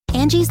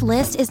Angie's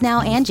List is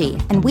now Angie,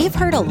 and we've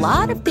heard a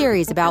lot of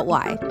theories about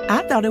why.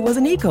 I thought it was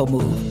an eco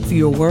move.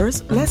 Fewer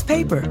words, less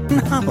paper.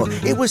 No,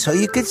 it was so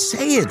you could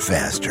say it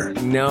faster.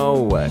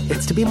 No,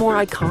 it's to be more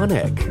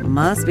iconic.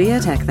 Must be a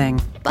tech thing.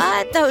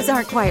 But those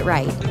aren't quite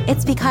right.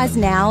 It's because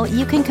now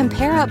you can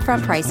compare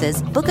upfront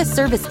prices, book a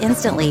service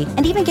instantly,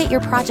 and even get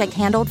your project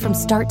handled from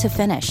start to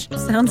finish.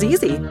 Sounds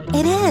easy.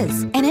 It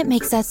is, and it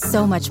makes us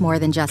so much more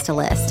than just a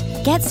list.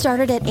 Get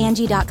started at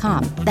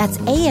Angie.com. That's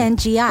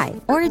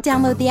ANGI, or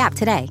download the app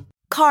today.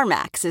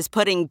 CarMax is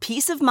putting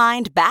peace of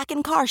mind back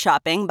in car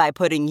shopping by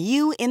putting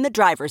you in the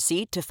driver's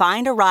seat to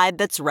find a ride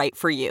that's right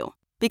for you.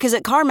 Because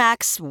at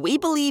CarMax, we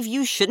believe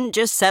you shouldn't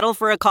just settle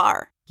for a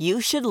car. You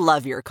should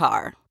love your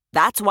car.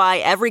 That's why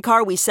every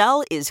car we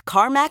sell is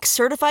CarMax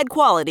certified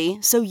quality,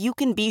 so you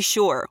can be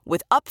sure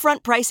with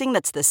upfront pricing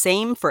that's the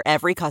same for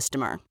every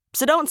customer.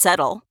 So don't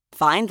settle.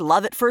 Find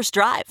love at first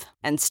drive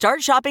and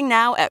start shopping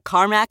now at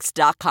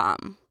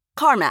CarMax.com.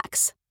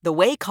 CarMax, the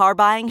way car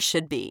buying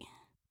should be.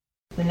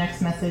 The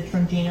next message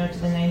from Gino to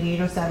the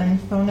 9807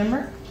 phone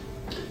number.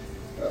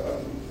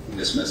 In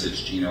this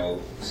message,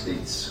 Gino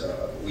states,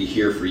 we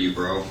here for you,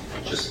 bro.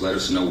 Just let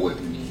us know what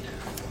you need.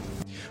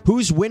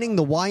 Who's winning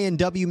the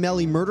YNW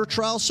Melly murder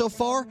trial so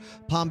far?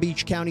 Palm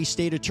Beach County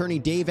State Attorney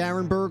Dave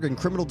Arenberg and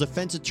criminal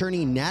defense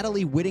attorney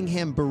Natalie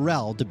Whittingham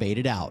Burrell debate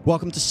it out.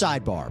 Welcome to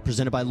Sidebar,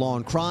 presented by Law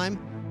and Crime.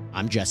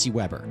 I'm Jesse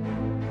Weber.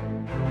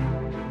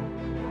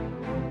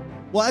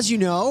 Well, as you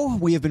know,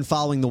 we have been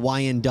following the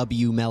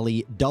YNW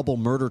Melly double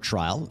murder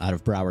trial out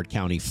of Broward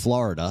County,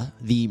 Florida.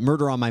 The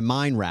Murder on My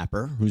Mind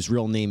rapper, whose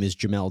real name is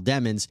Jamel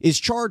Demons, is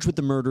charged with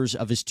the murders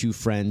of his two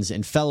friends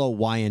and fellow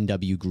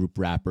YNW group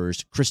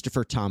rappers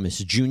Christopher Thomas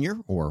Jr.,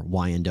 or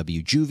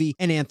YNW Juvie,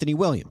 and Anthony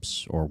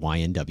Williams, or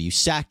YNW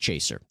Sack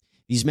Chaser.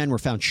 These men were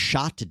found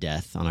shot to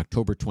death on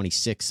October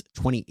 26,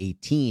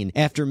 2018,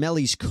 after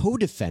Melly's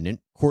co-defendant,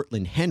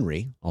 Cortland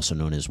Henry, also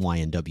known as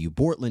YNW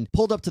Bortland,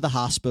 pulled up to the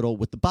hospital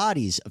with the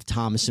bodies of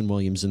Thomas and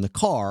Williams in the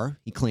car.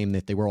 He claimed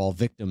that they were all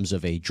victims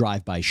of a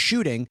drive-by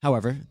shooting.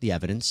 However, the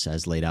evidence,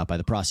 as laid out by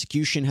the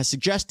prosecution, has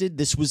suggested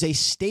this was a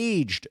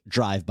staged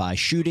drive-by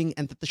shooting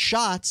and that the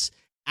shots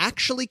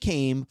actually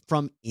came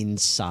from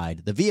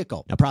inside the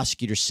vehicle. Now,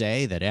 prosecutors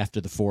say that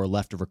after the four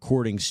left a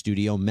recording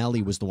studio,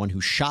 Melly was the one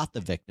who shot the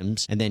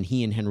victims, and then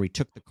he and Henry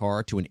took the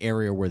car to an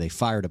area where they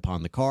fired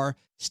upon the car,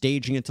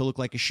 staging it to look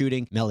like a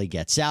shooting. Melly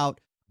gets out.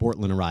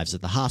 Bortland arrives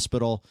at the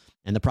hospital,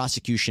 and the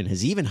prosecution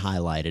has even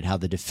highlighted how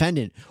the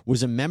defendant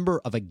was a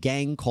member of a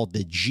gang called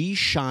the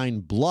G-Shine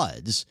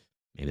Bloods.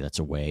 Maybe that's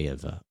a way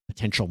of a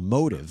potential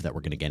motive that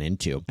we're going to get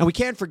into. And we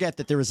can't forget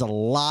that there is a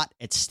lot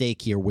at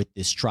stake here with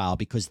this trial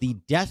because the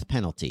death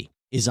penalty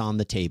is on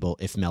the table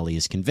if Melly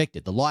is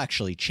convicted. The law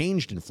actually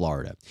changed in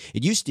Florida.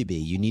 It used to be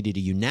you needed a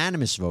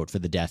unanimous vote for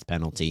the death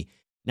penalty.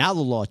 Now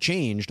the law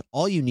changed.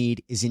 All you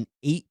need is an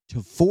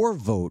 8-4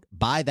 vote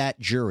by that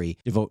jury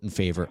to vote in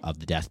favor of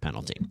the death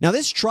penalty. Now,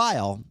 this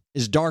trial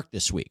is dark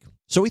this week,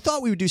 so we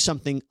thought we would do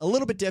something a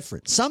little bit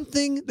different,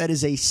 something that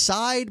is a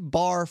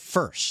sidebar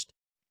first,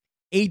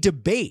 a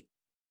debate.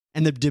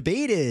 And the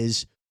debate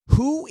is,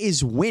 who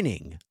is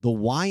winning the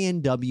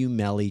YNW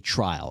Melly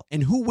trial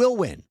and who will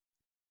win?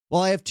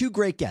 Well, I have two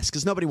great guests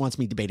because nobody wants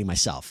me debating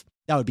myself.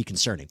 That would be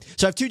concerning.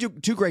 So I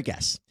have two great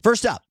guests.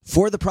 First up,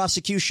 for the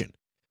prosecution,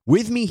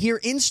 with me here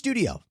in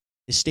studio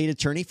is State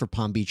Attorney for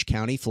Palm Beach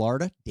County,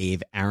 Florida,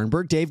 Dave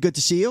Arenberg. Dave, good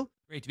to see you.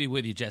 Great to be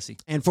with you, Jesse.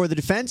 And for the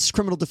defense,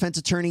 criminal defense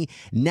attorney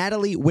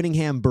Natalie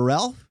Whittingham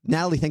Burrell.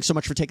 Natalie, thanks so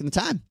much for taking the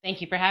time.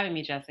 Thank you for having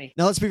me, Jesse.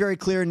 Now, let's be very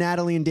clear.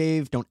 Natalie and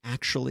Dave don't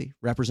actually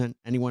represent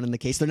anyone in the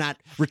case. They're not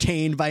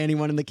retained by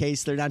anyone in the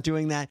case. They're not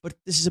doing that. But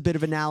this is a bit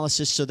of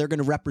analysis, so they're going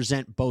to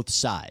represent both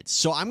sides.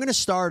 So I'm going to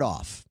start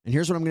off, and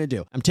here's what I'm going to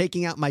do. I'm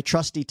taking out my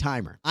trusty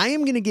timer. I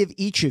am going to give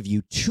each of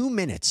you 2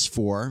 minutes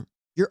for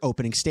your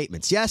opening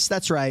statements. Yes,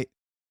 that's right.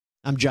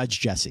 I'm Judge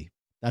Jesse.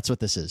 That's what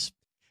this is.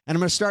 And I'm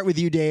going to start with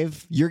you,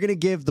 Dave. You're going to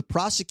give the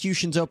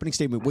prosecution's opening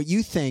statement, what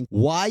you think,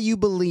 why you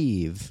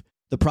believe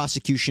the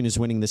prosecution is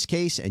winning this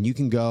case, and you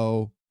can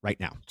go right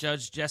now.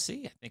 Judge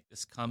Jesse, I think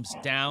this comes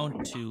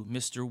down to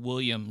Mr.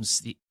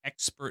 Williams, the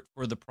expert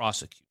for the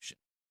prosecution,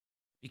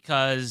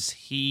 because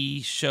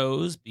he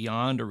shows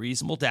beyond a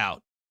reasonable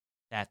doubt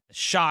that the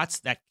shots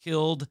that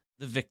killed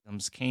the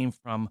victims came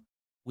from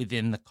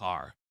within the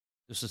car.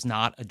 This was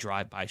not a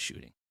drive-by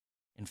shooting.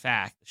 In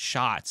fact, the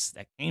shots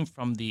that came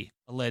from the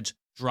alleged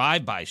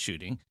drive-by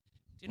shooting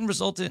didn't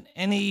result in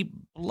any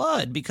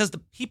blood because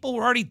the people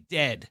were already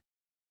dead.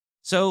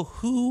 So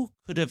who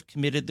could have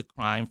committed the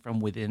crime from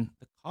within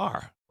the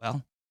car?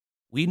 Well,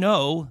 we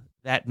know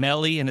that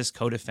Melly and his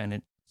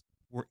co-defendant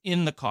were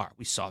in the car.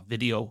 We saw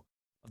video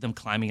of them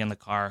climbing in the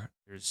car.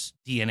 There's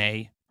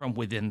DNA from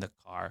within the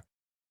car.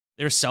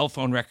 There's cell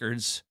phone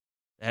records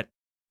that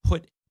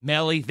put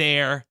Melly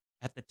there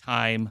at the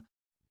time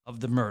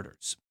of the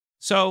murders.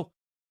 So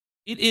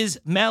it is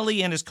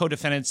Melly and his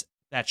co-defendants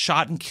that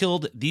shot and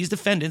killed these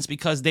defendants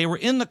because they were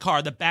in the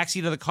car, the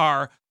backseat of the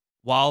car,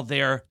 while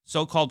their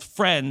so-called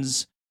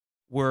friends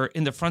were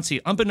in the front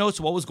seat, unbeknownst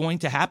to what was going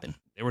to happen.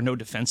 There were no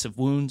defensive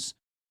wounds,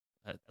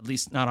 at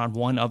least not on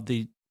one of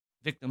the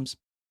victims.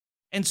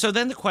 And so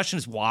then the question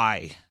is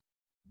why?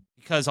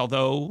 Because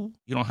although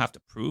you don't have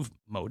to prove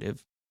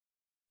motive,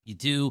 you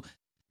do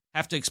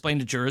have to explain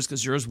to jurors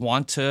because jurors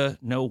want to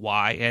know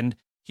why. And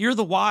here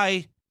the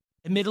why,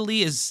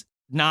 admittedly, is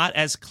not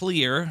as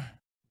clear,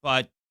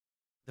 but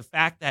the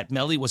fact that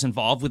Melly was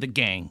involved with a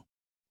gang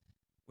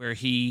where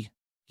he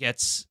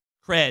gets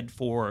cred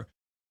for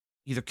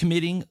either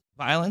committing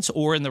violence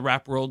or in the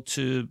rap world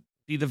to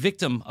be the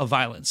victim of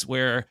violence,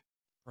 where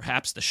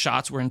perhaps the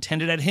shots were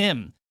intended at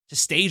him to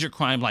stage a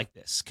crime like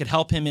this, could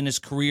help him in his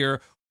career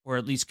or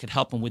at least could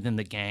help him within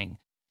the gang.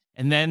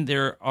 And then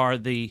there are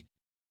the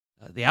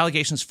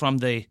allegations from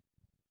the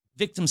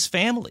victim's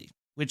family,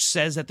 which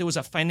says that there was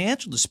a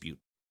financial dispute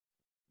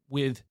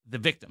with the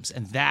victims,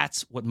 and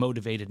that's what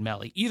motivated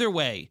Melly. Either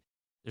way,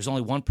 there's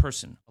only one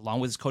person, along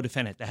with his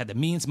co-defendant, that had the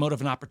means, motive,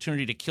 and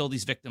opportunity to kill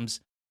these victims,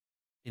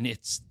 and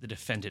it's the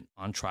defendant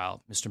on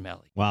trial, Mr.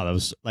 Melly. Wow, that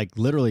was like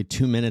literally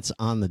 2 minutes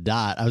on the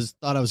dot.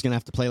 Thought I was going to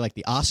have to play like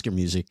the Oscar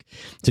music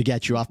to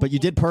get you off, but you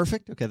did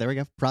perfect. Okay, there we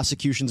go.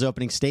 Prosecution's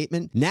opening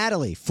statement.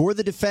 Natalie, for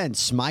the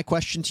defense, my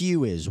question to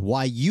you is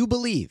why you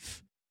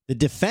believe the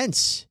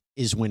defense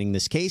is winning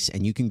this case,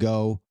 and you can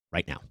go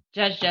right now.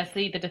 Judge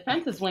Jesse, the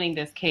defense is winning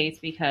this case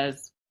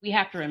because we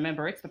have to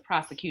remember it's the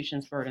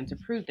prosecution's burden to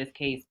prove this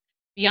case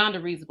beyond a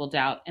reasonable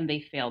doubt, and they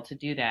failed to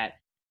do that.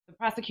 The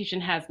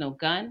prosecution has no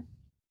gun.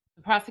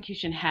 The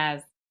prosecution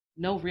has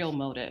no real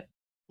motive.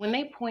 When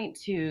they point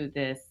to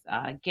this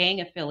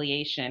gang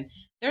affiliation,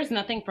 there's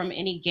nothing from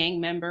any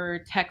gang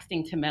member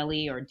texting to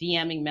Melly or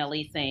DMing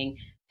Melly saying,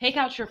 take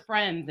out your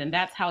friends and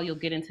that's how you'll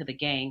get into the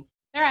gang.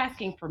 They're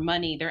asking for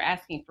money, they're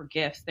asking for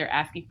gifts, they're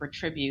asking for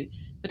tribute,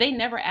 but they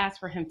never asked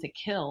for him to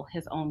kill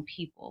his own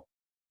people.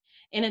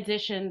 In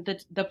addition,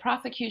 the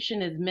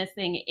prosecution is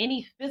missing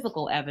any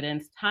physical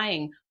evidence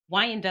tying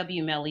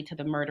YNW Melly to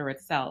the murder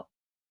itself.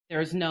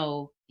 There's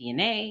no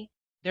DNA,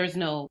 there's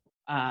no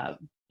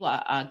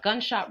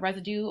gunshot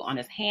residue on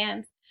his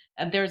hands.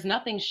 There's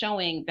nothing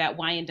showing that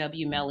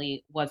YNW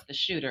Melly was the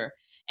shooter.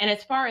 And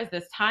as far as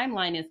this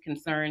timeline is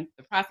concerned,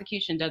 the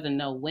prosecution doesn't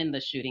know when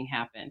the shooting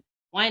happened.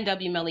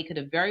 YNW Melly could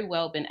have very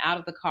well been out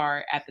of the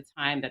car at the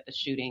time that the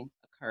shooting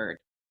occurred.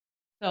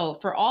 So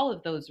for all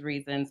of those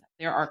reasons,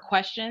 there are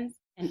questions,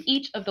 and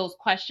each of those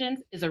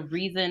questions is a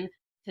reason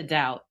to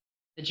doubt.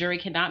 The jury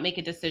cannot make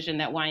a decision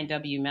that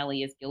YNW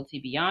Melly is guilty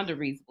beyond a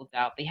reasonable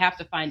doubt. They have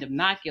to find him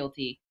not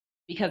guilty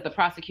because the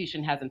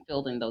prosecution hasn't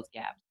filled in those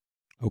gaps.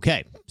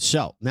 Okay,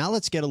 so now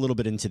let's get a little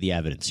bit into the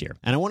evidence here.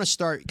 And I want to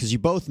start because you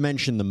both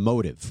mentioned the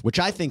motive, which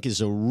I think is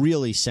a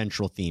really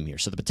central theme here.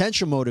 So the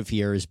potential motive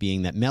here is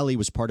being that Melly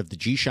was part of the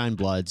G-Shine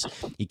Bloods.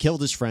 He killed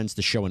his friends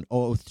to show an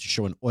oath, to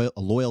show a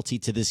loyalty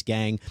to this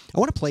gang. I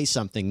want to play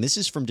something. This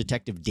is from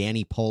Detective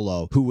Danny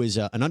Polo, who is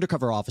an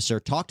undercover officer,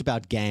 talked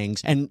about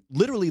gangs, and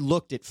literally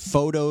looked at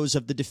photos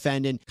of the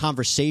defendant,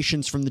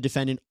 conversations from the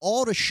defendant,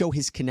 all to show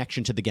his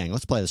connection to the gang.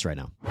 Let's play this right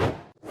now.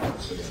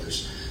 So yeah,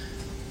 there's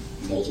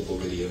multiple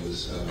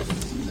videos of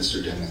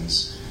Mr.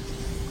 Demons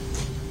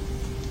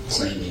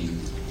claiming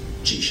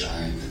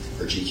G-Shine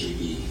or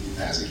GKB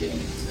as a gang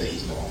that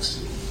he belongs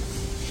to.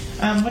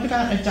 What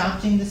about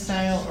adopting the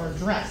style or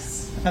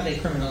dress of a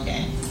criminal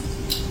gang?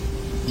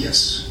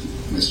 Yes,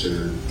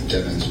 Mr.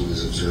 Demons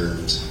was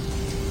observed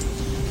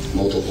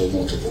multiple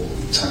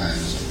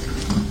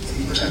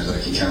times, more times than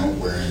I can count,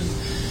 wearing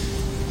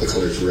the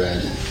colors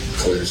red,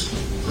 colors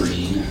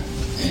green,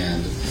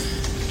 and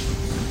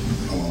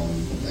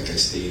like I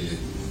stated,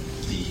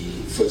 the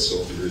foot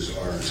soldiers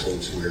are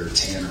told to wear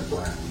tan or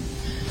brown.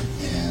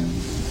 And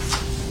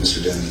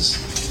Mr. Demons,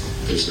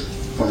 there's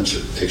a bunch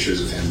of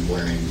pictures of him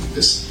wearing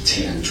this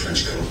tan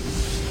trench coat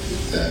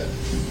that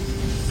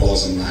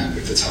falls in line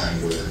with the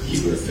time where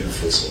he would have been a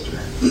foot soldier.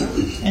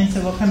 And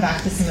so we'll come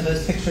back to some of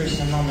those pictures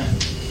in a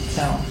moment.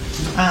 So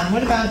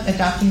what about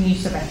adopting the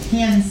use of a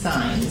hand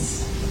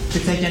signs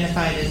that's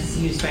identified as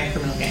used by a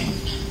criminal gang?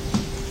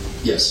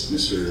 Yes,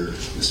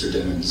 Mr.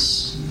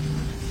 Demons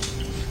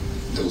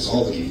knows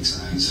all the gang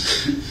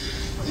signs,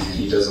 and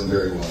he does them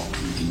very well.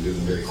 He can do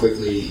them very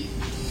quickly,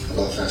 a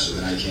lot faster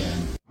than I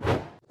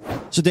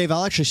can. So, Dave,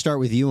 I'll actually start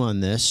with you on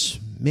this.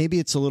 Maybe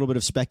it's a little bit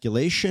of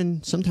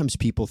speculation. Sometimes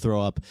people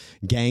throw up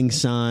gang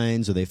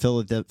signs or they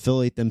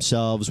affiliate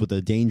themselves with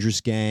a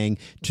dangerous gang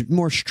to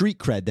more street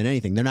cred than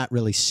anything. They're not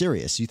really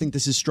serious. You think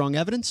this is strong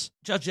evidence?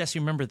 Judge Jesse,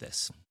 remember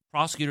this.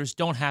 Prosecutors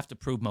don't have to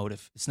prove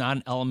motive. It's not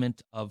an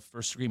element of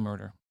first-degree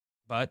murder.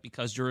 But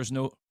because jurors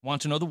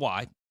want to know the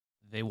why,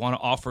 they want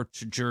to offer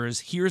to jurors,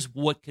 here's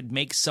what could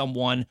make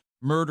someone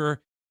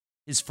murder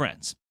his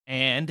friends.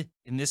 And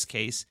in this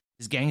case,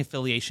 his gang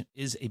affiliation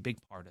is a big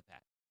part of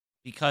that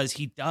because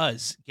he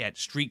does get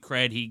street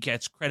cred. He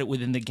gets credit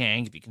within the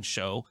gang if he can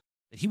show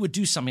that he would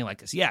do something like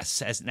this. Yes,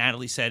 as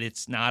Natalie said,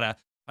 it's not a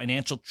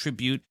financial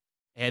tribute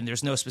and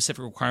there's no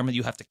specific requirement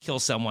you have to kill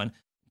someone,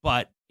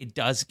 but it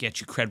does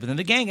get you cred within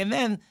the gang. And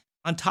then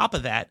on top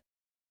of that,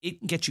 it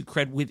can get you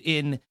cred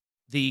within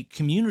the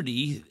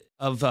community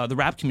of the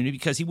rap community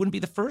because he wouldn't be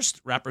the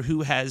first rapper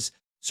who has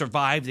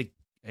survived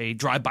a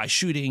drive-by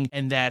shooting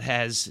and that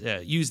has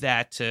used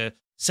that to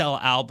sell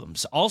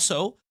albums.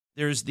 Also,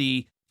 there's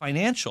the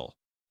financial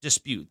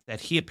dispute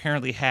that he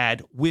apparently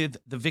had with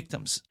the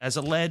victims, as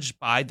alleged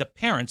by the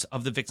parents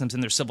of the victims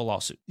in their civil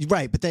lawsuit.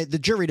 Right, but the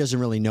jury doesn't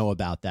really know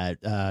about that.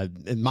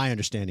 In my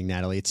understanding,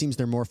 Natalie, it seems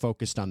they're more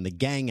focused on the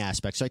gang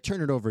aspect. So I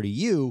turn it over to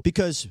you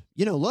because,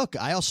 look,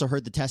 I also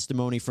heard the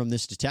testimony from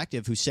this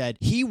detective who said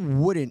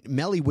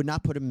Melly would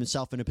not put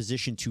himself in a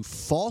position to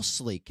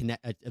falsely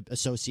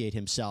associate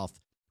himself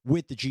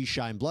with the G.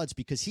 Shine Bloods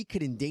because he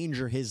could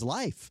endanger his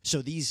life.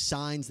 So these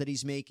signs that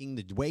he's making,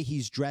 the way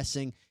he's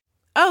dressing.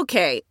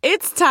 Okay,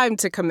 it's time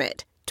to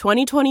commit.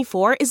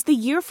 2024 is the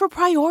year for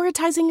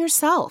prioritizing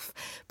yourself.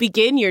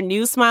 Begin your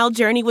new smile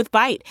journey with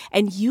Byte,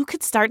 and you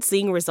could start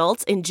seeing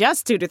results in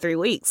just 2 to 3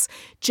 weeks.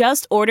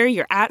 Just order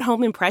your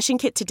at-home impression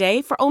kit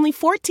today for only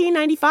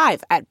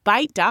 $14.95 at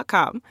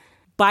Byte.com.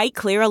 Byte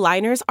clear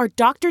aligners are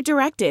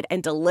doctor-directed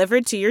and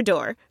delivered to your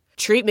door.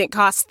 Treatment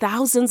costs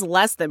thousands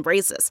less than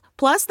braces.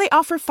 Plus, they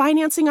offer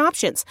financing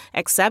options,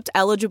 accept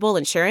eligible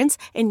insurance,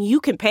 and you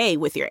can pay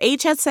with your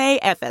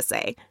HSA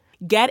FSA.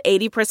 Get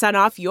 80%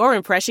 off your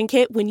impression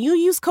kit when you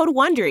use code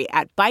WONDERY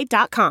at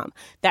Byte.com.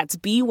 That's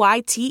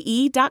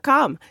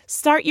BYTE.com.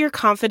 Start your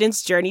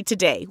confidence journey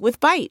today with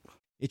Byte.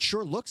 It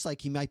sure looks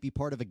like he might be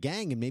part of a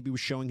gang and maybe was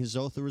showing his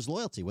oath or his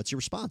loyalty. What's your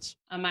response?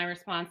 My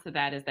response to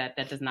that is that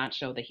does not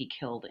show that he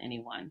killed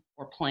anyone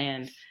or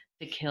planned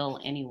to kill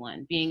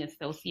anyone. Being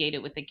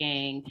associated with a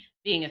gang,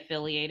 being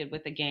affiliated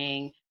with a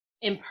gang,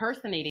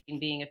 impersonating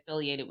being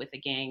affiliated with a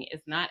gang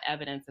is not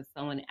evidence that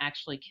someone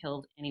actually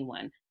killed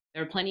anyone.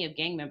 There are plenty of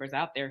gang members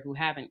out there who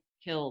haven't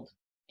killed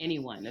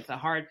anyone. It's a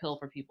hard pill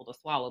for people to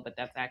swallow, but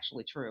that's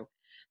actually true.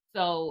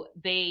 So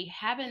they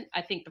haven't,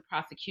 I think, the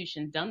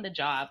prosecution done the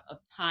job of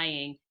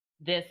tying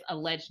this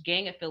alleged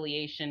gang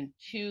affiliation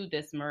to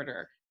this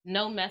murder.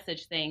 No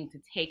message saying to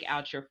take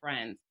out your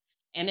friends.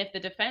 And if the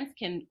defense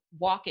can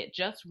walk it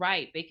just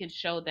right, they can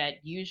show that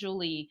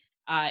usually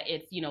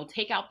it's,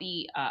 take out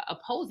the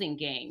opposing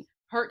gang,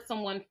 hurt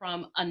someone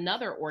from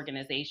another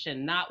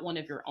organization, not one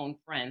of your own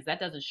friends. That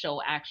doesn't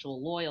show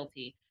actual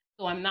loyalty.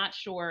 So I'm not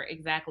sure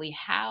exactly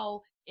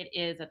how it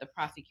is that the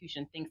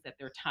prosecution thinks that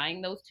they're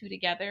tying those two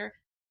together.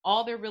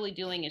 All they're really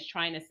doing is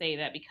trying to say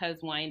that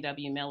because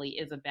YNW Melly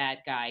is a bad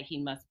guy, he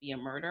must be a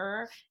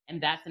murderer, and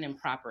that's an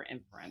improper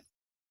inference.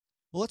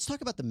 Well, let's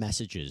talk about the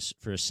messages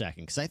for a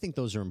second, because I think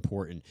those are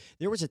important.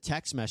 There was a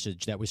text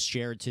message that was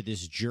shared to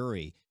this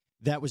jury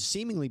that was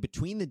seemingly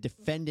between the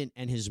defendant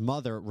and his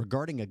mother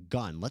regarding a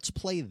gun. Let's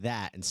play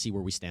that and see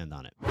where we stand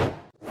on it.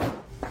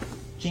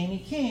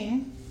 Jamie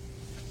King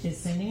is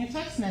sending a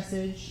text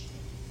message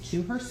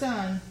to her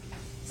son.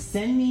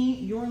 Send me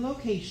your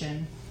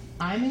location.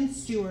 I'm in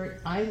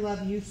Stewart. I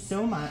love you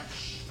so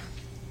much.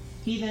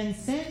 He then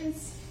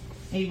sends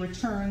a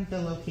return the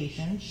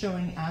location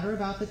showing at or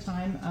about the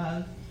time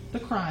of the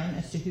crime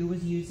as to who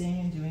was using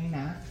and doing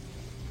that.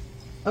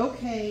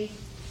 Okay.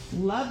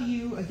 Love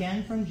you,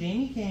 again from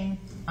Jamie King.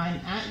 I'm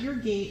at your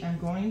gate. I'm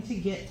going to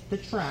get the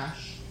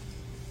trash.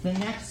 The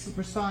next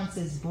response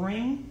is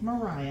bring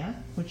Mariah,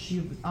 which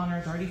you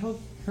honored already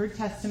heard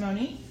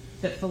testimony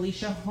that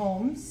Felicia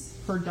Holmes,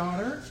 her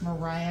daughter,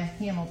 Mariah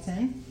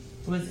Hamilton,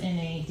 was in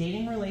a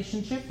dating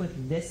relationship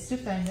with this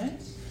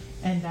defendant,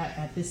 and that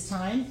at this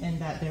time, and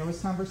that there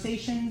was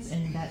conversations,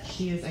 and that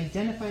she has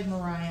identified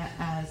Mariah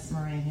as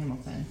Mariah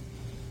Hamilton.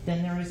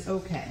 Then there is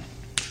okay.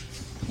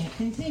 It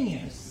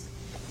continues.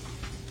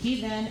 He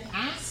then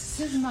asks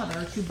his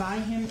mother to buy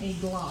him a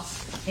Glock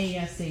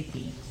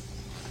ASAP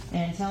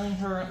and telling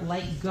her,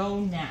 like,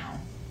 go now.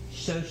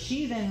 So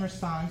she then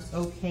responds,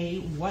 okay,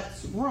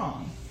 what's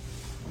wrong?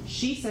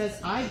 She says,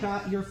 I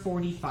got your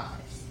 45.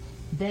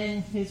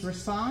 Then his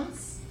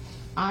response,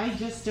 I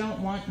just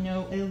don't want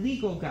no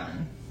illegal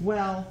gun.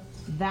 Well,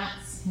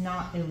 that's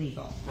not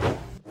illegal.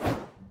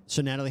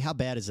 So, Natalie, how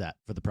bad is that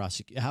for the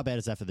How bad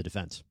is that for the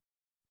defense?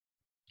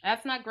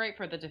 That's not great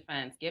for the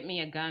defense. Get me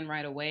a gun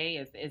right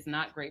away is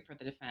not great for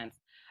the defense.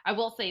 I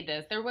will say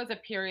this. There was a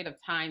period of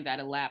time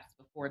that elapsed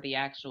before the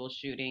actual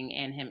shooting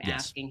and him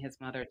asking his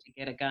mother to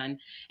get a gun.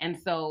 And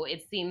so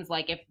it seems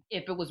like if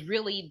it was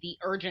really the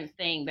urgent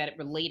thing that it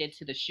related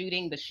to the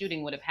shooting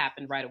would have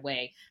happened right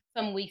away.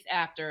 Some weeks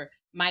after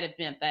might have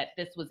meant that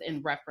this was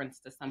in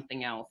reference to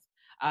something else.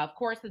 Of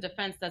course, the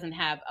defense doesn't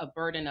have a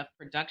burden of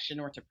production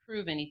or to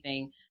prove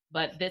anything,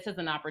 but this is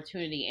an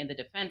opportunity in the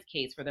defense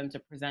case for them to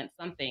present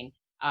something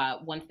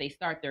once they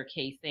start their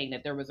case, saying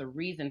that there was a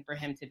reason for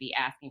him to be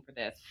asking for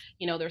this.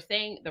 They're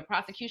saying the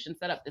prosecution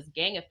set up this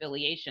gang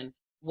affiliation.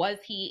 Was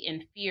he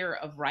in fear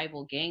of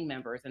rival gang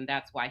members, and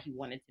that's why he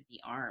wanted to be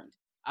armed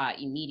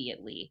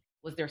immediately?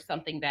 Was there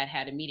something that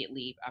had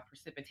immediately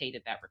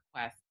precipitated that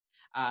request?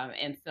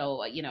 And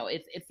so,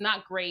 it's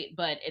not great,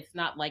 but it's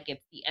not like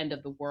it's the end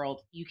of the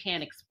world. You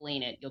can't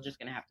explain it. You're just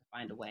going to have to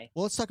find a way.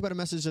 Well, let's talk about a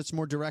message that's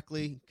more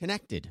directly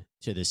connected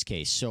to this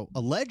case. So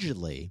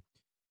allegedly,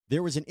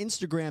 there was an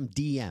Instagram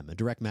DM, a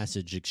direct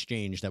message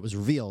exchange that was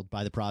revealed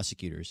by the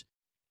prosecutors.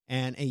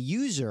 And a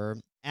user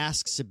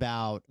asks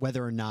about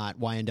whether or not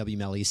YNW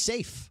Melly is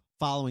safe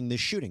following this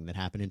shooting that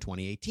happened in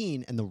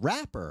 2018. And the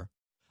rapper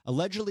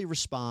allegedly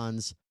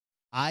responds,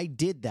 I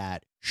did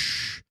that.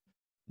 Shh.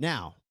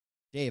 Now,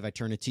 Dave, I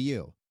turn it to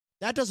you.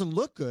 That doesn't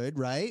look good,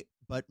 right?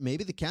 But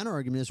maybe the counter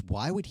argument is,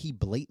 why would he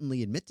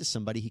blatantly admit to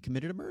somebody he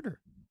committed a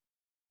murder?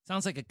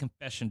 Sounds like a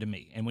confession to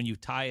me. And when you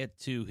tie it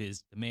to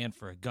his demand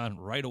for a gun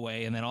right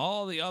away and then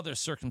all the other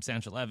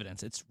circumstantial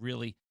evidence, it's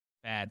really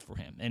bad for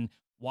him. And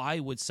why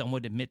would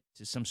someone admit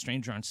to some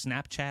stranger on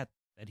Snapchat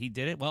that he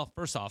did it? Well,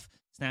 first off,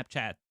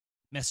 Snapchat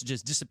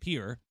messages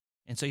disappear,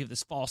 and so you have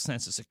this false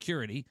sense of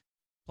security.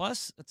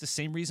 Plus, it's the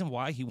same reason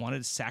why he wanted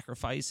to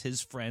sacrifice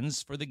his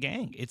friends for the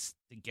gang. It's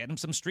to get him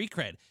some street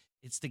cred.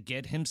 It's to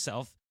get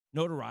himself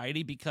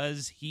notoriety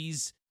because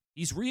he's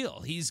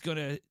real. He's going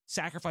to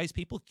sacrifice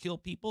people, kill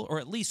people, or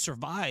at least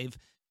survive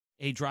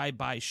a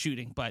drive-by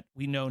shooting. But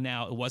we know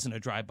now it wasn't a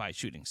drive-by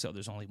shooting, so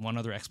there's only one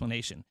other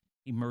explanation.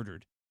 He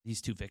murdered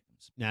these two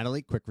victims.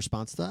 Natalie, quick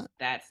response to that?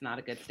 That's not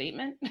a good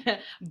statement.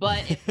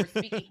 But if we're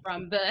speaking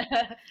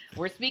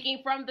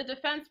from the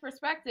defense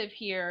perspective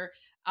here,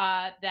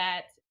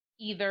 that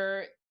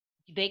either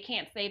they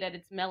can't say that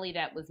it's Melly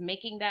that was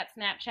making that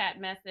Snapchat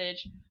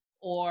message,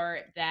 or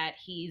that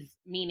he's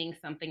meaning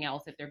something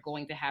else if they're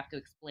going to have to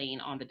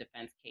explain on the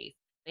defense case.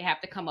 They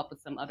have to come up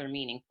with some other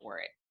meaning for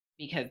it,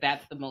 because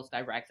that's the most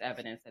direct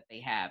evidence that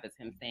they have, is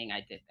him saying,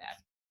 I did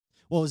that.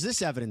 Well, is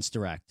this evidence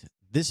direct?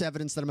 This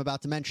evidence that I'm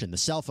about to mention, the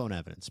cell phone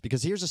evidence,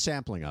 because here's a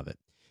sampling of it.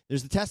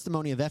 There's the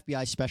testimony of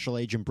FBI Special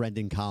Agent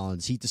Brendan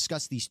Collins. He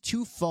discussed these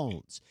two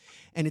phones,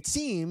 and it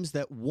seems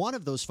that one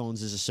of those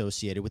phones is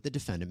associated with the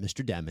defendant,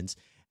 Mr. Demmons,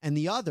 and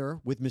the other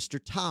with Mr.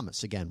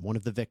 Thomas, again, one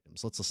of the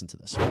victims. Let's listen to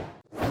this.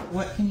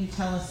 What can you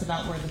tell us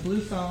about where the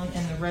blue phone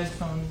and the red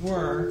phone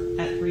were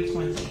at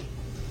 3:20?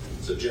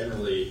 So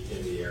generally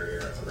in the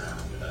area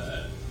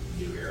around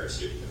New Era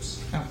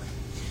Studios. Okay.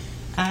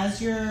 As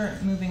you're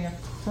moving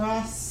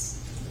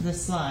across the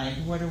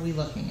slide, what are we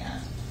looking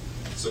at?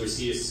 So we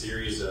see a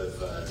series of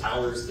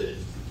towers that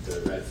the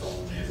red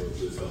phone and or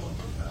blue phone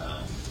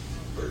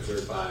were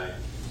observed by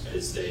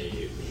as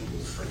they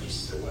move from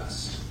east to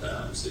west.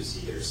 So you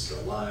see there's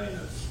a line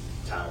of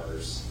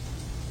towers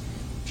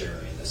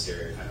generally in this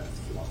area, kind of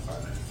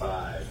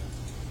 1595,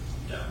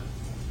 down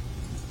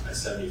at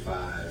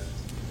 75,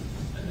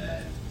 and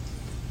then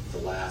the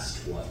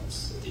last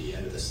ones at the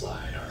end of the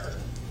slide are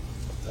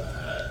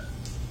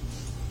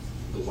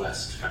the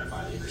west, kind of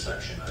by the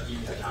intersection of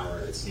a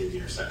tower that's near the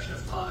intersection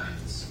of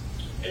Pines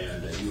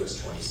and US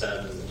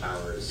 27. The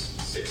tower is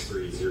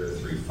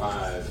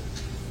 63035,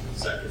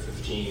 sector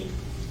 15,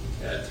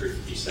 at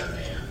 3:57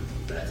 a.m.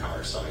 That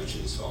tower saw each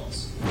of these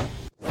phones.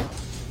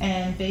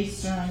 And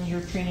based on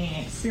your training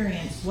and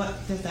experience,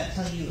 what does that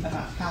tell you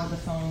about how the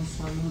phones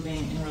were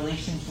moving in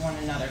relation to one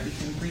another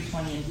between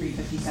 3:20 and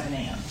 3:57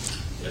 a.m.?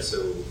 Yeah,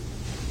 so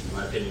in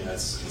my opinion,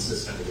 that's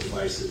consistent with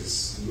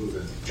devices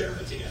moving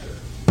generally together.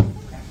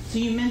 Okay. So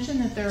you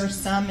mentioned that there are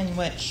some in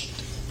which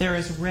there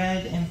is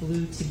red and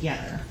blue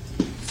together.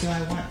 So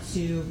I want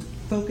to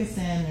focus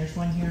in. There's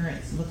one here.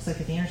 It looks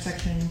like at the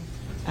intersection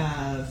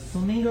of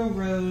Flamingo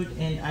Road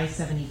and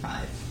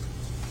I-75.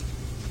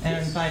 And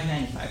Yes.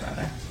 595,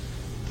 rather.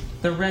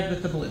 The red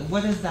with the blue.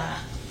 What does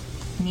that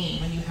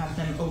mean when you have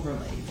them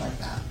overlaid like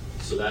that?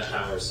 So that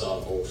tower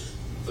saw both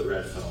the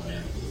red phone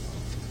and the blue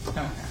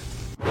phone.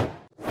 Okay.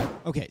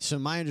 Okay, so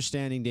my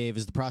understanding, Dave,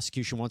 is the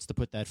prosecution wants to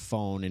put that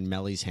phone in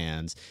Melly's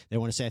hands. They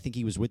want to say, I think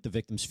he was with the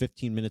victims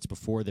 15 minutes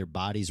before their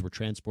bodies were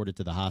transported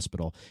to the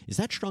hospital. Is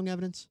that strong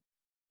evidence?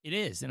 It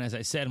is. And as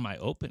I said in my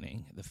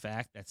opening, the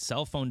fact that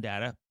cell phone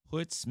data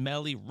puts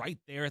Melly right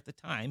there at the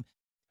time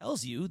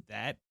tells you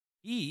that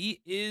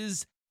he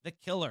is the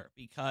killer,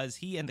 because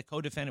he and the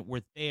co-defendant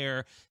were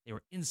there. They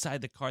were inside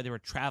the car. They were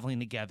traveling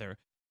together.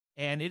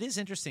 And it is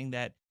interesting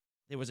that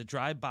there was a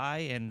drive-by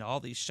and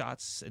all these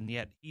shots, and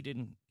yet he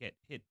didn't get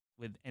hit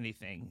with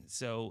anything.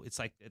 So it's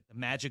like the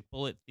magic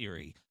bullet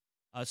theory.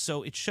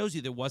 So it shows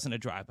you there wasn't a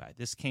drive-by.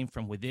 This came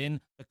from within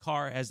the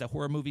car. As the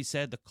horror movie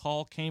said, the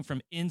call came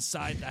from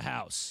inside the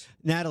house.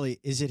 Natalie,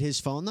 is it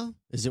his phone, though?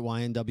 Is it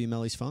YNW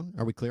Melly's phone?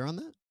 Are we clear on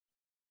that?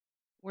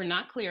 We're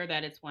not clear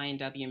that it's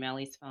YNW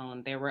Melly's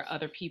phone. There were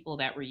other people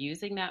that were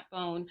using that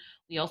phone.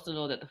 We also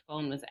know that the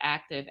phone was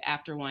active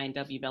after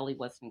YNW Melly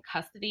was in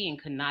custody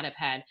and could not have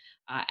had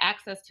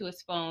access to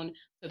his phone.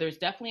 So there's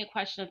definitely a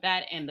question of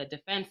that. And the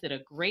defense did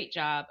a great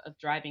job of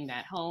driving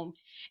that home.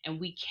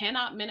 And we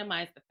cannot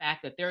minimize the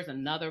fact that there's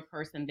another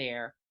person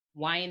there,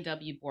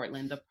 YNW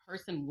Bortland, the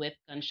person with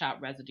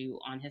gunshot residue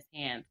on his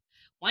hands.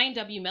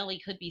 YNW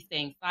Melly could be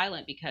staying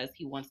silent because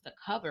he wants to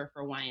cover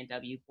for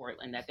YNW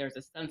Bortland, that there's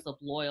a sense of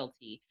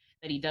loyalty,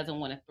 that he doesn't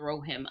want to throw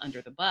him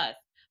under the bus.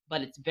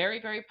 But it's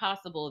very, very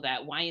possible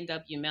that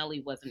YNW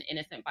Melly was an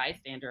innocent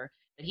bystander,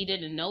 that he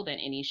didn't know that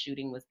any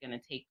shooting was going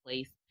to take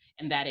place,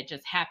 and that it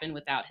just happened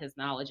without his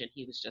knowledge and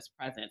he was just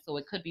present. So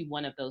it could be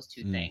one of those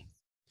two things.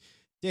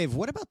 Dave,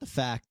 what about the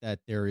fact that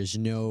there is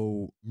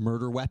no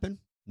murder weapon?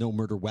 No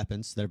murder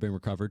weapons that have been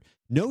recovered.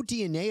 No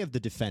DNA of the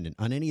defendant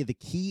on any of the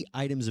key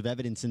items of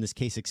evidence in this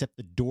case except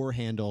the door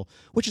handle,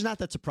 which is not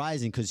that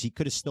surprising because he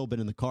could have still been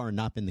in the car and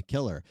not been the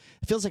killer.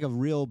 It feels like a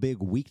real big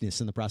weakness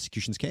in the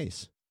prosecution's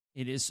case.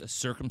 It is a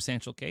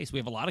circumstantial case. We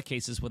have a lot of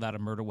cases without a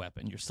murder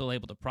weapon. You're still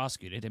able to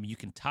prosecute it. I mean, you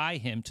can tie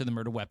him to the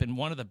murder weapon.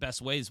 One of the best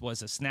ways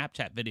was a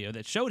Snapchat video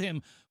that showed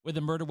him with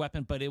a murder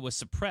weapon, but it was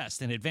suppressed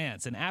in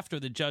advance. And after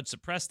the judge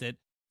suppressed it,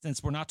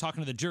 since we're not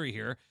talking to the jury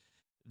here,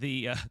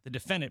 the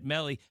defendant,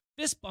 Melly,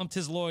 fist bumped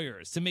his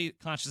lawyers to make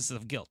consciousness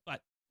of guilt.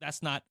 But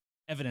that's not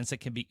evidence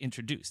that can be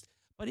introduced.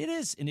 But it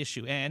is an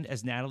issue. And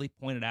as Natalie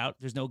pointed out,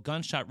 there's no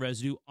gunshot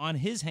residue on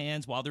his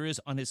hands while there is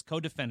on his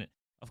co-defendant.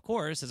 Of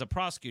course, as a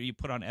prosecutor, you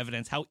put on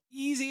evidence how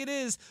easy it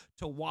is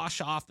to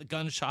wash off the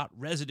gunshot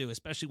residue,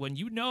 especially when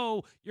you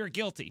know you're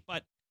guilty.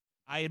 But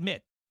I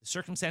admit, the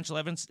circumstantial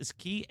evidence is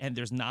key, and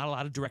there's not a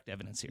lot of direct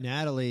evidence here.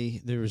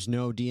 Natalie, there was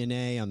no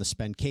DNA on the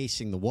spent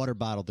casing, the water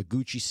bottle, the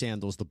Gucci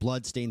sandals, the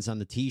blood stains on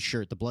the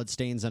T-shirt, the blood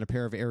stains on a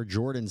pair of Air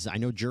Jordans. I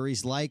know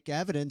juries like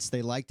evidence.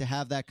 They like to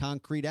have that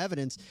concrete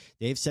evidence.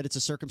 Dave said it's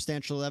a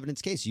circumstantial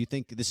evidence case. You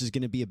think this is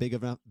going to be a big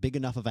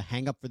enough of a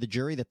hang-up for the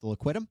jury that they'll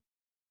acquit him?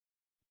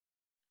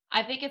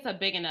 I think it's a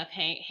big enough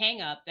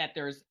hang up that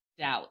there's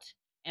doubt,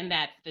 and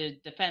that the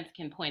defense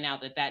can point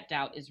out that that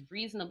doubt is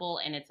reasonable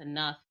and it's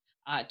enough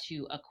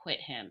to acquit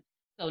him.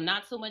 So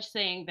not so much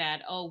saying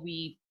that, oh,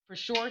 we for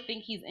sure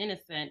think he's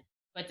innocent,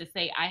 but to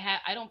say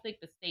I don't think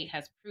the state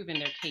has proven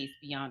their case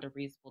beyond a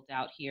reasonable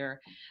doubt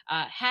here.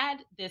 Had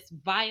this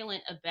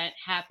violent event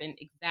happened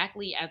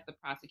exactly as the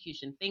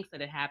prosecution thinks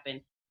that it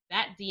happened,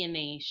 that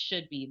DNA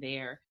should be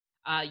there.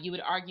 You would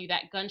argue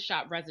that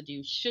gunshot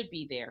residue should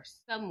be there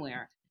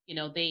somewhere. You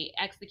know, they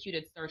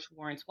executed search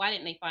warrants. Why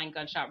didn't they find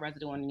gunshot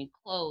residue on any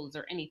clothes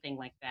or anything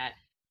like that?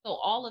 So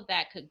all of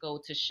that could go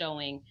to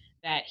showing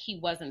that he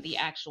wasn't the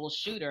actual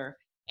shooter.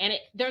 And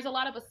there's a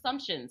lot of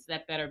assumptions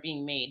that are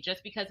being made.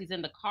 Just because he's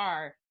in the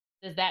car,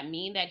 does that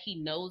mean that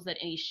he knows that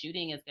any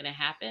shooting is going to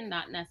happen?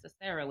 Not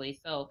necessarily.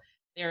 So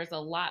there's a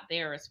lot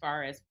there as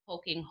far as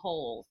poking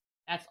holes.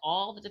 That's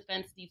all the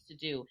defense needs to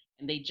do.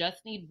 And they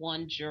just need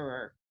one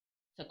juror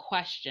to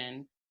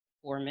question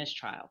for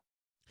mistrial.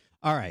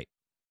 All right.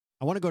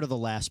 I want to go to the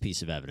last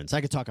piece of evidence.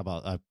 I could talk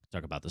about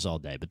this all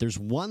day, but there's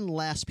one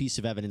last piece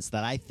of evidence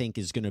that I think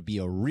is going to be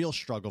a real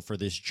struggle for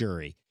this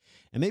jury,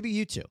 and maybe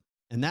you too,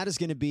 and that is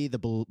going to be the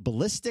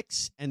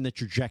ballistics and the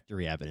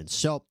trajectory evidence.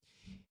 So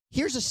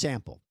here's a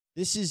sample.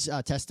 This is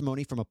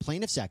testimony from a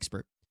plaintiff's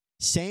expert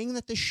saying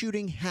that the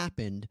shooting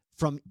happened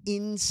from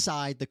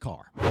inside the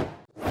car.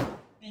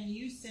 And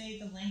you say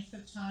the length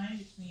of time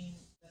between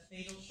the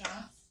fatal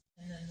shots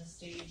and then the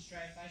staged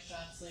drive-by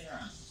shots later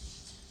on?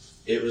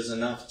 It was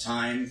enough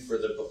time for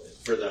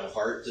the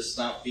heart to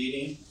stop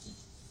beating,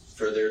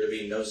 for there to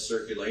be no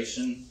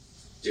circulation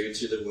due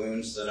to the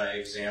wounds that I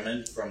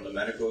examined from the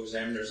medical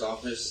examiner's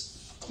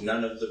office.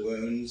 None of the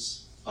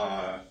wounds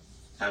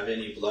have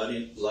any blood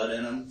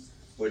in them,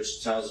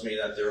 which tells me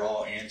that they're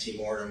all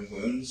ante-mortem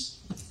wounds.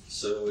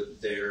 So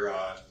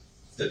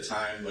the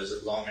time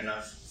was long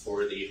enough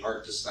for the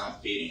heart to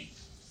stop beating.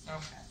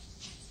 Okay.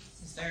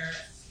 Is there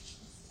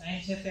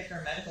scientific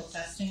or medical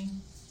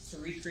testing to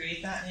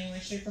recreate that in any way,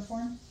 shape, or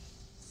form?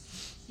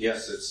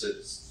 Yes,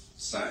 it's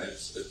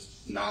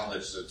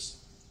knowledge.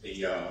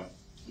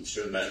 I'm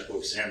sure the medical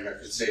examiner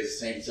could say the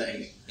same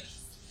thing.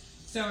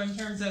 So in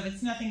terms of,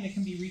 it's nothing that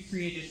can be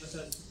recreated with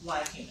a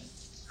live human?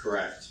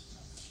 Correct.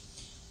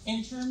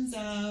 In terms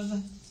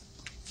of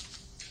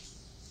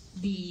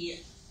the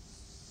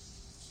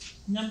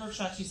number of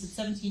shots, you said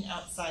 17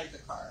 outside the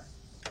car.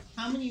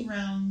 How many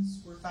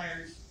rounds were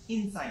fired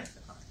inside of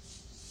the car?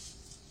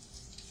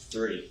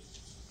 3.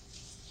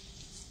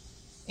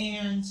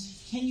 And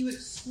can you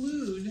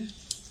exclude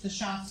the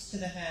shots to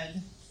the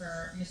head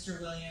for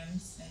Mr.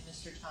 Williams and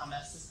Mr.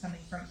 Thomas as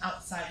coming from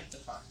outside of the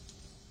car?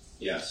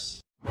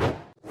 Yes.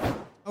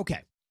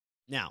 Okay.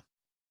 Now,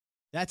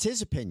 that's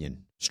his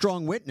opinion.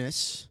 Strong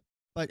witness,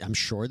 but I'm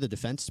sure the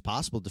defense, it's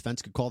possible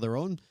defense could call their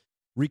own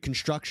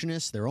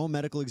reconstructionists, their own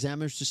medical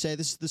examiners to say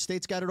the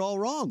state's got it all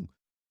wrong.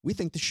 We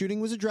think the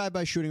shooting was a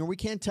drive-by shooting, or we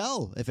can't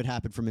tell if it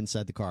happened from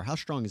inside the car. How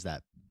strong is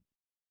that?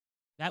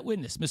 That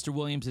witness, Mr.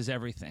 Williams, is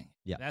everything.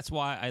 Yeah. That's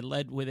why I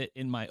led with it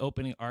in my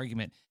opening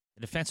argument.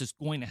 The defense is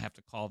going to have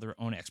to call their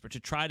own expert to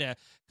try to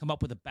come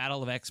up with a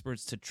battle of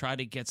experts to try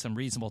to get some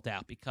reasonable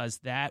doubt, because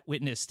that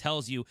witness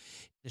tells you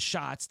the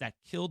shots that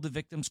killed the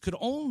victims could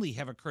only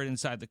have occurred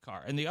inside the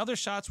car. And the other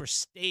shots were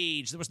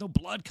staged. There was no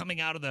blood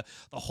coming out of the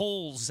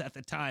holes at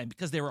the time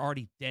because they were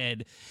already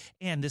dead.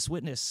 And this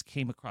witness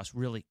came across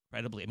really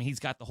credibly. I mean, he's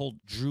got the whole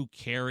Drew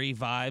Carey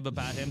vibe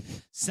about him,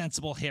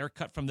 sensible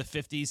haircut from the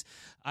 50s.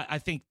 I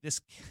think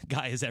this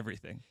guy is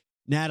everything.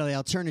 Natalie,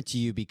 I'll turn it to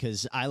you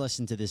because I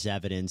listened to this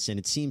evidence, and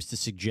it seems to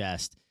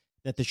suggest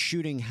that the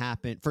shooting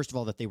happened, first of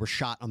all, that they were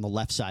shot on the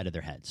left side of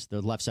their heads,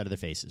 the left side of their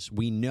faces.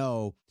 We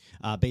know,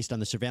 based on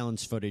the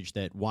surveillance footage,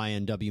 that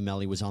YNW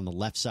Melly was on the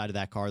left side of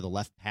that car, the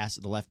left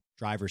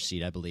driver's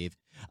seat, I believe.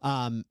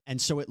 And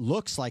so it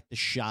looks like the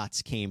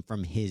shots came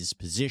from his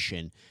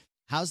position.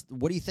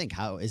 What do you think?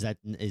 How is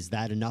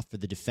that enough for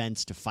the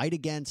defense to fight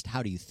against?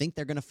 How do you think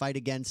they're going to fight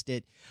against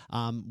it?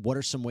 What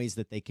are some ways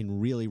that they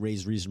can really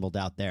raise reasonable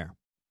doubt there?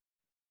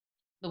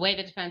 The way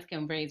the defense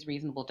can raise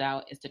reasonable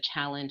doubt is to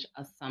challenge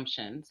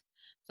assumptions.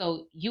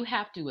 So you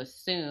have to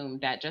assume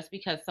that just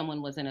because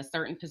someone was in a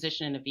certain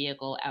position in a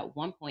vehicle at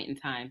one point in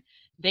time,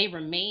 they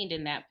remained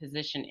in that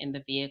position in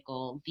the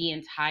vehicle the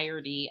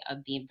entirety of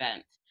the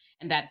event,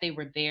 and that they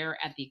were there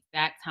at the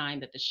exact time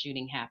that the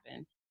shooting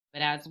happened.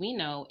 But as we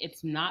know,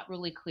 it's not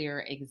really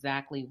clear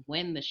exactly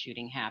when the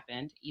shooting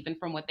happened, even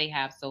from what they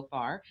have so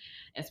far,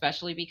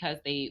 especially because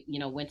they,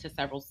 went to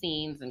several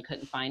scenes and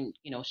couldn't find,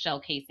 shell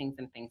casings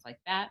and things like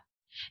that.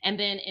 And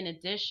then in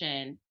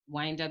addition,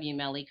 YNW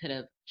Melly could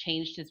have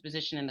changed his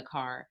position in the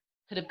car,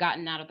 could have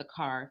gotten out of the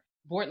car.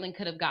 Bortland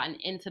could have gotten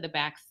into the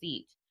back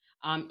seat.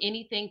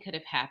 Anything could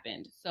have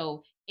happened.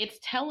 So it's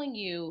telling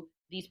you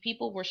these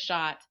people were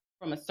shot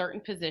from a certain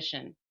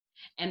position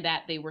and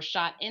that they were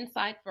shot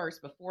inside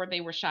first before they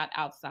were shot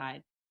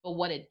outside. But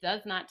what it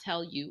does not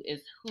tell you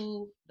is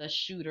who the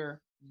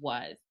shooter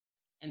was.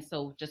 And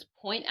so just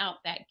point out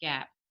that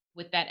gap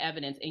with that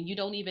evidence. And you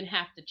don't even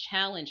have to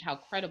challenge how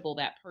credible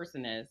that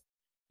person is.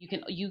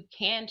 You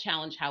can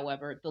challenge,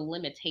 however, the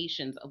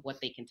limitations of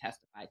what they can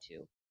testify to.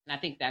 And I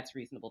think that's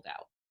reasonable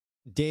doubt.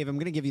 Dave, I'm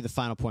going to give you the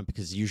final point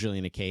because usually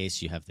in a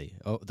case you have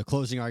the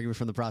closing argument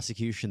from the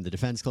prosecution, the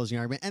defense closing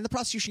argument, and the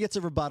prosecution gets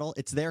a rebuttal.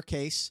 It's their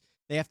case.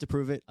 They have to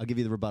prove it. I'll give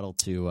you the rebuttal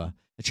to a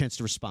chance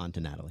to respond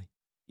to Natalie.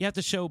 You have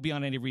to show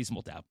beyond any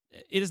reasonable doubt.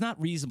 It is not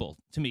reasonable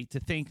to me to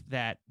think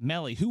that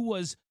Melly, who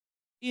was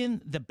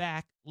in the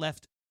back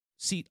left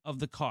seat of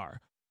the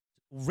car,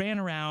 ran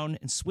around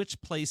and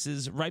switched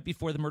places right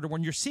before the murder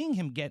when you're seeing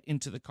him get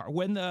into the car,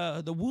 when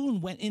the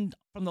wound went in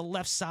from the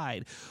left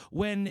side,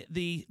 when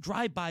the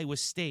drive-by was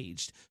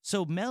staged.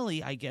 So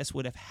Melly, I guess,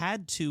 would have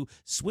had to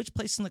switch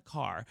place in the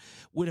car,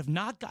 would have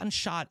not gotten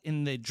shot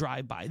in the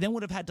drive-by, then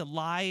would have had to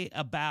lie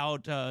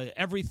about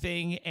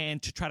everything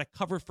and to try to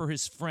cover for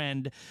his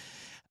friend.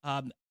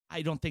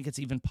 I don't think it's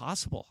even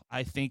possible.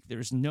 I think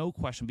there's no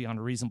question beyond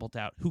a reasonable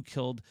doubt who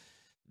killed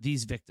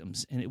these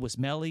victims, and it was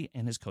Melly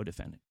and his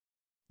co-defendant.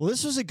 Well,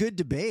 this was a good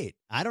debate.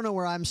 I don't know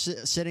where I'm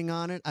sitting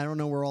on it. I don't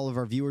know where all of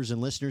our viewers and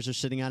listeners are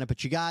sitting on it,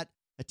 but you got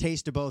a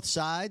taste of both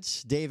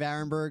sides. Dave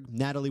Arenberg,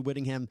 Natalie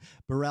Whittingham,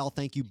 Burrell,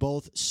 thank you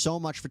both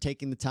so much for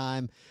taking the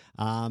time.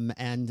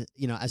 And,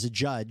 as a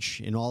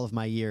judge in all of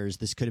my years,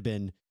 this could have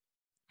been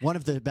one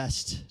of the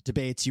best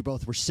debates. You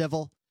both were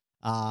civil.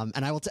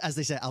 And I will, as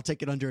they say, I'll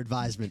take it under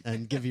advisement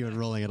and give you a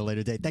ruling at a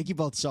later date. Thank you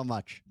both so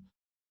much.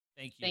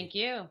 Thank you. Thank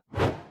you.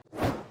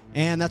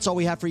 And that's all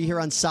we have for you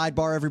here on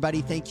Sidebar, everybody.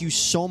 Thank you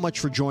so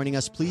much for joining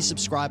us. Please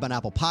subscribe on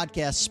Apple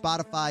Podcasts,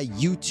 Spotify,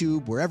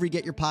 YouTube, wherever you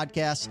get your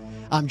podcasts.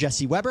 I'm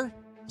Jesse Weber.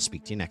 I'll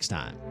speak to you next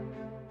time.